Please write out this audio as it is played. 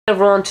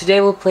Everyone,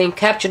 today we're playing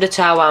Capture the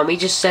Tower and we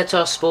just set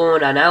our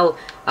spawn, and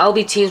I'll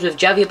be teams with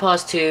Javier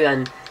Paz 2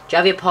 and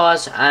Javier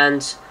Paz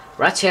and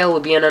Ratail will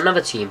be on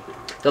another team.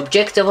 The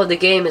objective of the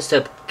game is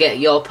to get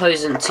your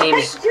opposing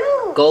team's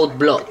gold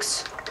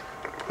blocks.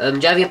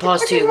 Javier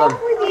Paz 2, come.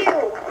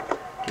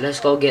 Let's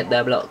go get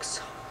their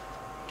blocks.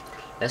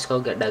 Let's go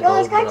get their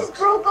gold blocks. This guy just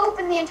broke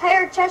open the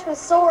entire chest with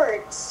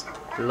swords.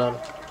 Lol.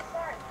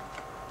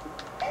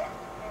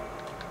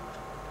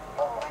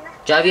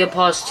 Javier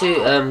Paz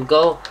 2,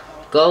 go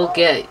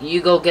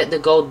get the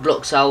gold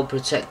blocks. I'll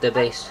protect the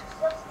base.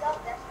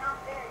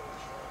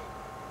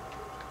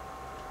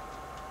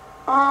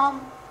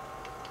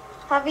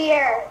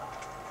 Javier.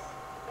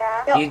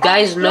 Yeah. You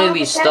guys know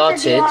we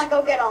started.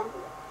 Go get them?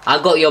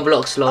 I got your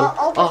blocks, lol.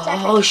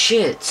 Oh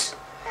shit!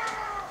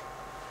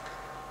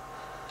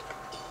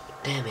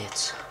 Damn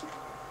it.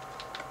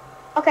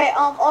 Okay,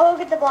 I'll go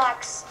get the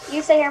blocks.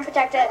 You stay here and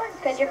protect it,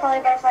 because you're probably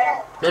a better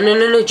fighter. No,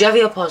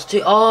 Javier Paz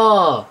 2.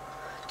 Oh,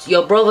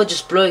 your brother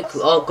just broke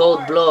our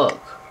gold block.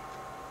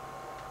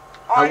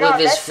 Oh, And with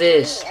his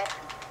fist. Me.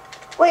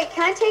 Wait,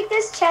 can I take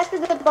this chest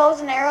with the bows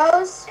and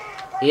arrows?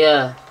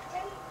 Yeah.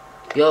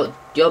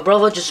 Your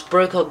brother just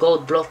broke our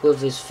gold block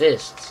with his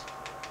fists.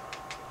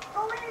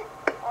 Oh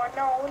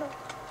no.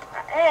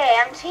 Hey,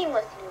 I'm team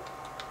with you.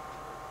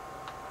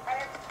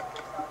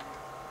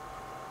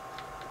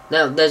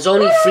 Now there's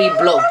only 3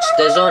 blocks.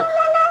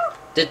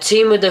 The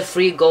team with the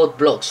 3 gold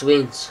blocks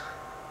wins.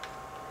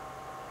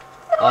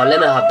 Oh, let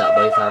me have that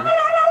bow, fam.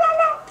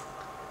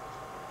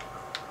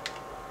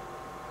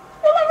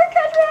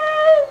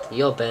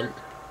 You're bent.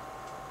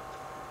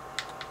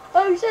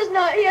 Oh, he says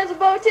not. He has a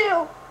bow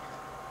too.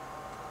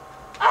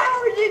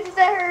 Oh, Jesus,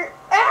 that hurt.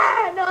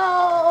 Ah,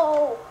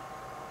 no.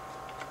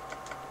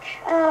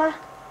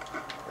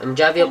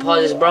 Javier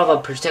Paz's brother,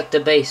 protect the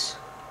base.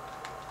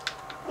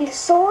 Need a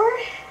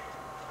sword?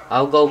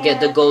 I'll go get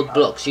the gold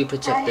blocks. You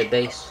protect the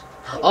base.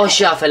 Oh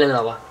shit! I fell in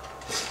lava.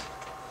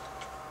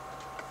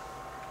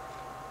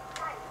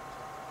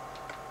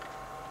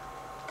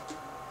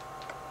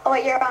 Oh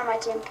wait, you're on my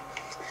team.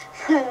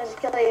 I'll just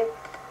kill you.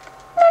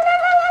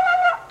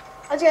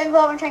 Let's go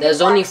involve and try and There's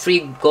get only blocks. 3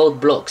 gold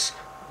blocks.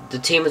 The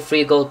team with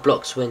 3 gold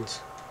blocks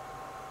wins.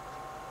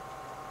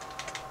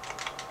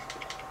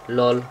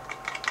 Lol.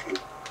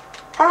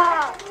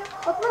 Ah!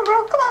 Oh, come on,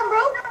 bro. Come on,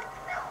 bro.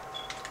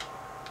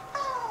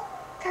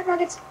 God,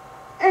 nuggets.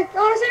 Hey,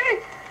 no one see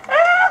me.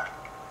 Ah!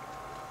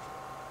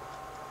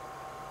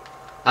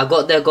 I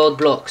got their gold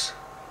blocks.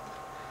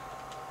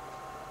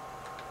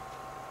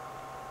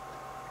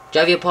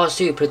 Javier Paz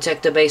 2,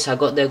 protect the base. I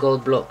got their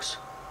gold blocks.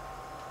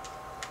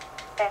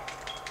 Okay.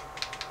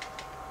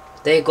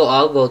 They got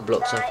our gold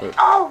blocks, I think.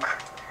 Oh,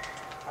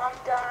 I'm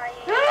dying.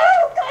 No!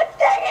 God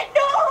dang it,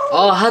 no!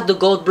 Oh, I had the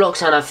gold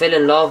blocks and I fell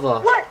in lava.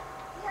 What?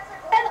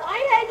 I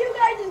had you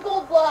guys'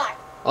 gold block.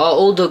 Oh,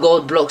 all the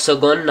gold blocks are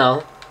gone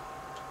now.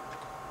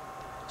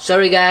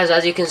 Sorry guys,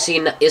 as you can see,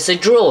 it's a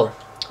draw.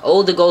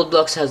 All the gold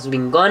blocks has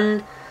been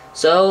gone.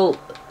 So,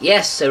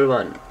 yes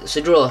everyone, it's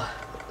a draw.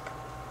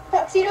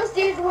 Tuxedo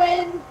Steve's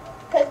win,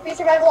 because we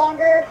survive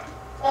longer.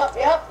 Oh,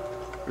 yep.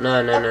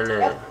 No.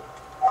 Yep.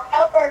 That's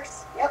how it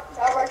works. Yep, that's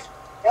how it works.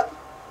 Yep.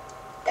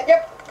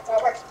 That's how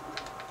it works.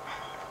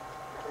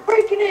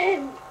 Breaking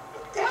in!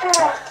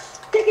 Ah,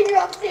 taking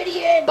your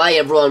obsidian! Bye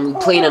everyone, we're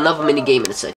playing another mini game in a second.